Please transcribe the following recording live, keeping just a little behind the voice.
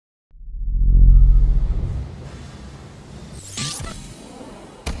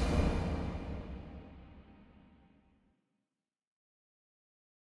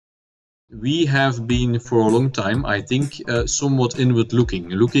We have been for a long time, I think, somewhat inward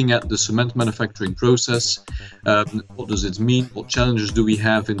looking at the cement manufacturing process. What does it mean? What challenges do we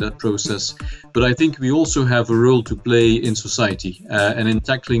have in that process? But I think we also have a role to play in society and in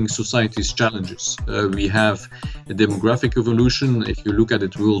tackling society's challenges. We have a demographic evolution. If you look at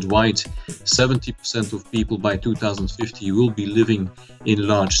it worldwide, 70% of people by 2050 will be living in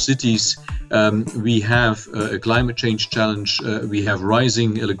large cities. We have a climate change challenge. We have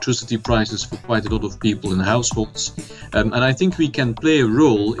rising electricity prices for quite a lot of people in households. And I think we can play a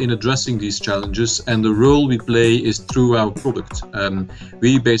role in addressing these challenges, and the role we play is through our product.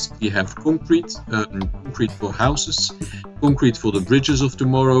 We basically have concrete for houses, concrete for the bridges of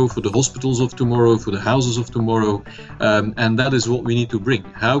tomorrow, for the hospitals of tomorrow, for the houses of tomorrow, and that is what we need to bring.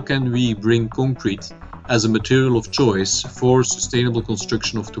 How can we bring concrete as a material of choice for sustainable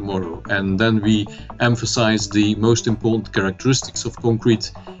construction of tomorrow? And then we emphasize the most important characteristics of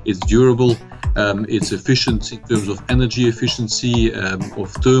concrete. It's durable, it's efficient in terms of energy efficiency,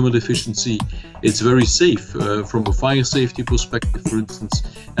 of thermal efficiency. It's very safe from a fire safety perspective, for instance.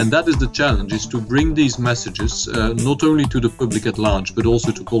 And that is the challenge, is to bring these messages not only to the public at large, but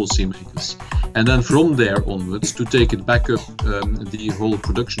also to policymakers. And then from there onwards to take it back up the whole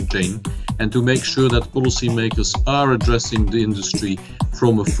production chain, and to make sure that policymakers are addressing the industry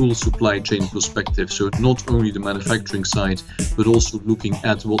from a full supply chain perspective. So not only the manufacturing side, but also looking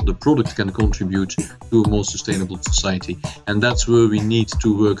at what the product can contribute to a more sustainable society. And that's where we need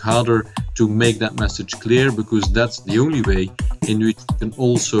to work harder to make that message clear, because that's the only way in which we can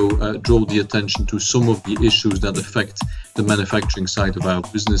also draw the attention to some of the issues that affect the manufacturing side of our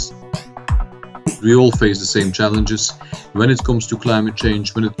business. We all face the same challenges when it comes to climate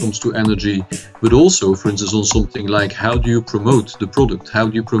change, when it comes to energy, but also, for instance, on something like how do you promote the product, how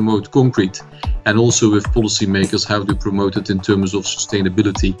do you promote concrete, and also with policymakers, how do you promote it in terms of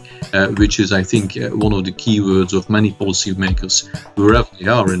sustainability, which is, I think, one of the key words of many policymakers wherever they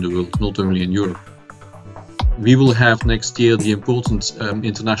are in the world, not only in Europe. We will have next year the important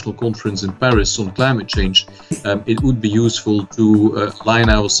international conference in Paris on climate change. It would be useful to align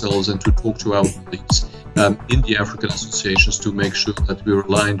ourselves and to talk to our colleagues in the African associations to make sure that we're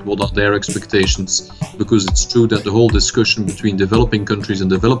aligned what are their expectations, because it's true that the whole discussion between developing countries and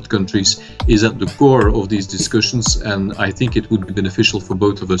developed countries is at the core of these discussions, and I think it would be beneficial for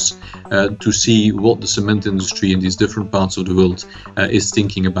both of us to see what the cement industry in these different parts of the world is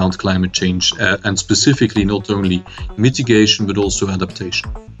thinking about climate change, and specifically not only mitigation but also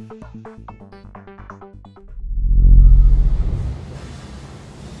adaptation.